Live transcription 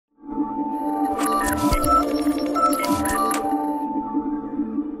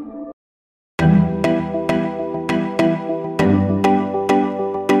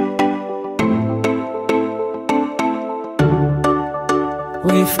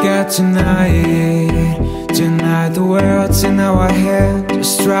got tonight. Tonight the world's in our head.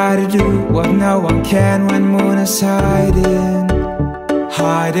 Just try to do what no one can when moon is hiding.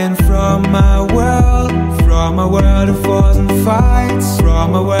 Hiding from my world, from a world of wars and fights,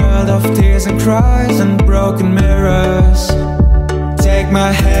 from a world of tears and cries and broken mirrors. Take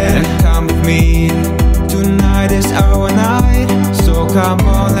my hand and come with me. Tonight is our night, so come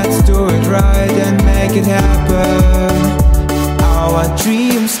on, let's do it right and make it happen. Our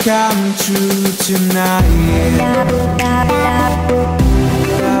dreams come true tonight.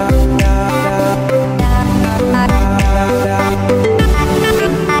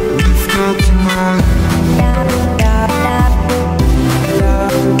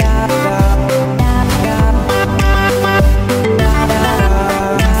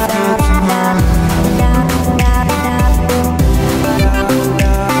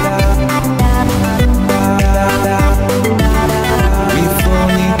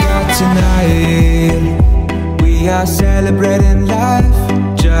 We've got tonight. We are celebrating life,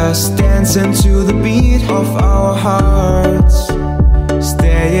 just dancing to the beat of our hearts.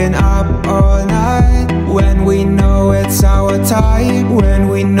 Staying up all night when we know it's our time, when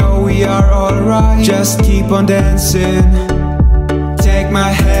we know we are alright. Just keep on dancing. Take my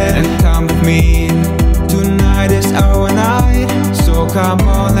hand and come with me. Tonight is our night, so come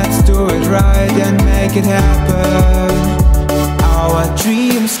on, let's do it right and make it happen. Our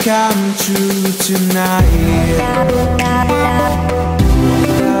dreams come true tonight.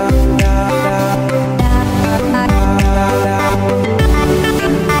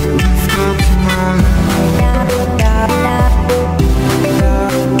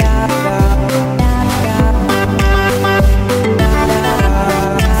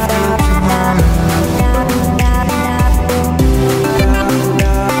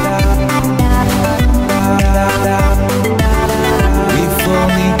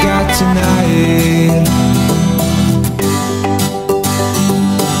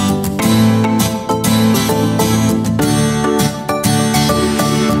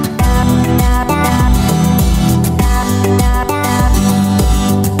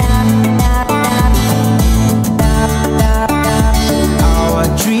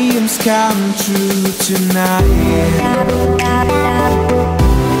 Come true tonight.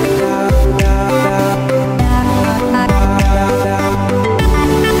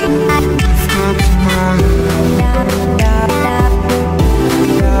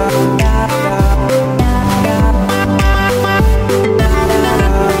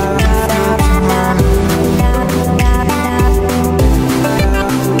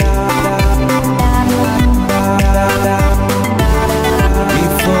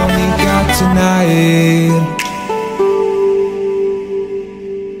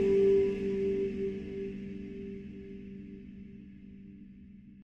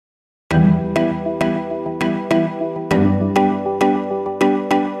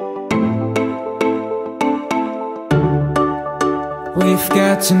 We've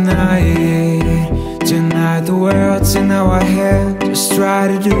got tonight. Tonight the world's in our head. Just try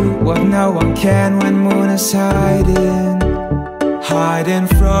to do what no one can when moon is hiding. Hiding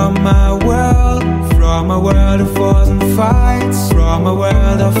from my world, from a world of wars and fights, from a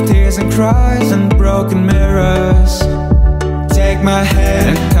world of tears and cries and broken mirrors. Take my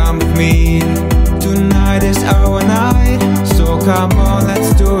hand and come with me. Tonight is our night, so come on,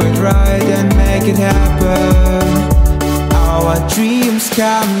 let's do it right and make it happen. Our dreams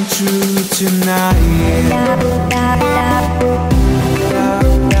come true tonight.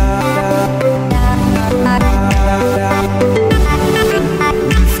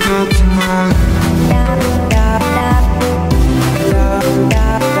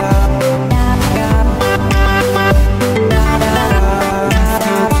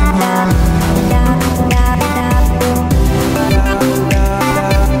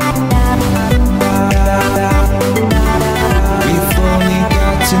 We've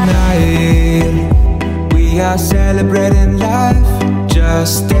got tonight. We are celebrating life,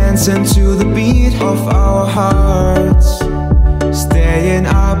 just dancing to the beat of our hearts. Staying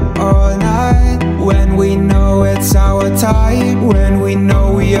up all night when we know it's our time, when we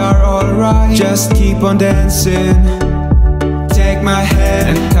know we are alright. Just keep on dancing. Take my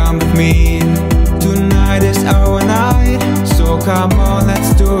hand and come with me. Tonight is our night, so come on,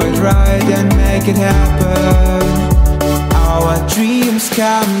 let's do it right and make it happen. Our dreams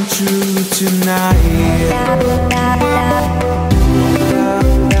come true tonight.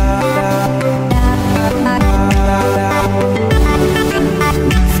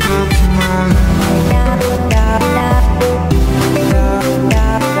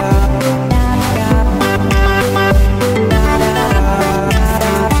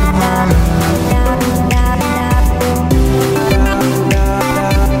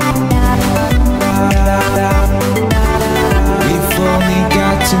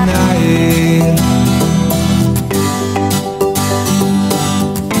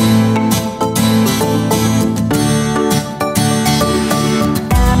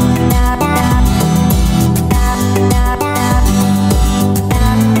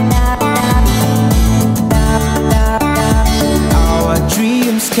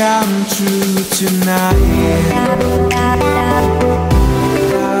 come true tonight.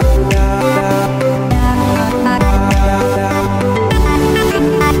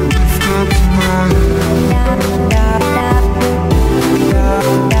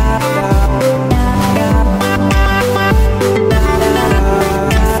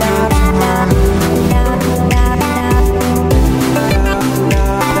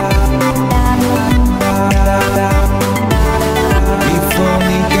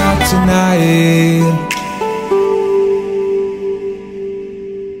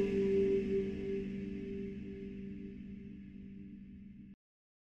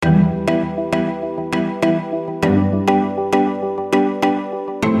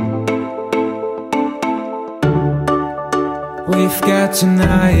 We've got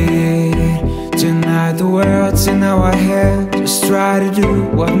tonight, tonight the world's in our head. Just try to do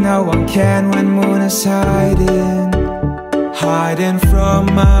what no one can when moon is hiding. Hiding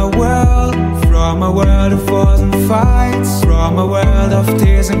from my world, from a world of wars and fights, from a world of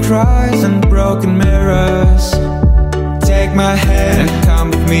tears and cries and broken mirrors. Take my hand and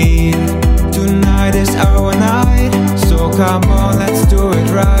come with me, tonight is our night. So come on, let's do it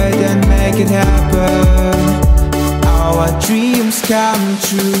right and make it happen. Our dreams come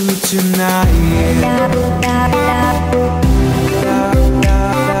true tonight.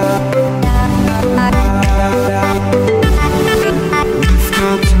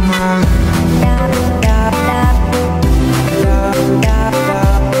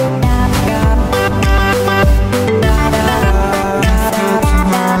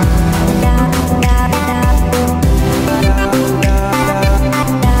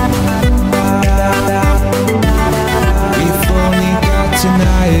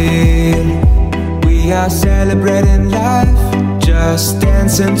 We are celebrating life, just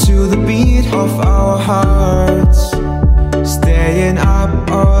dancing to the beat of our hearts. Staying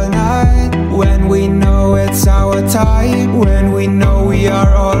up all night when we know it's our time, when we know we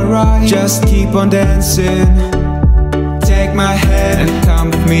are alright. Just keep on dancing. Take my hand and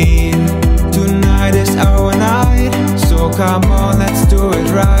come with me, tonight is our night. So come on, let's do it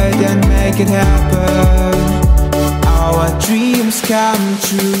right and make it happen. Our dreams come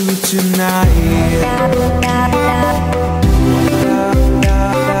true tonight.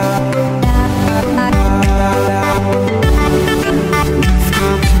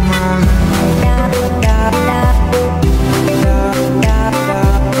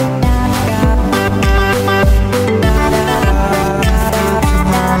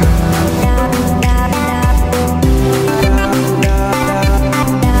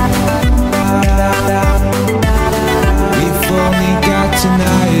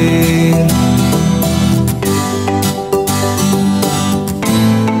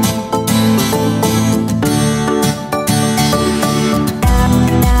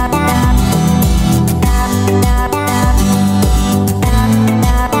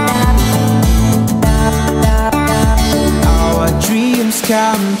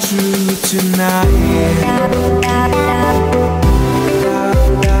 Come true tonight.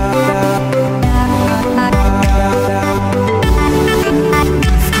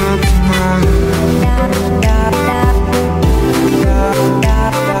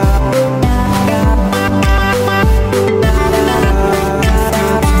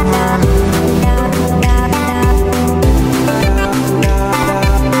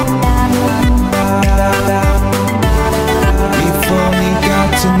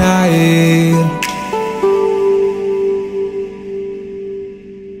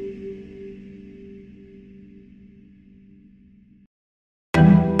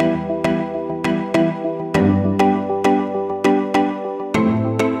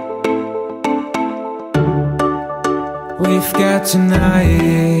 We've got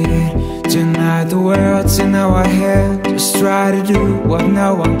tonight, tonight the world's in our head. Just try to do what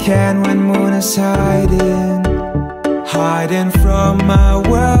no one can when moon is hiding. Hiding from my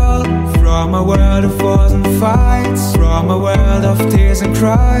world, from a world of wars and fights, from a world of tears and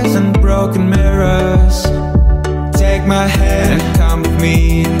cries and broken mirrors. Take my hand and come with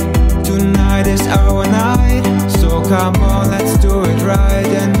me, tonight is our night. So come on, let's do it right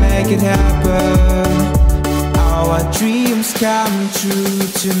and make it happen. Our dreams come true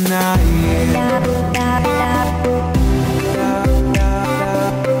tonight.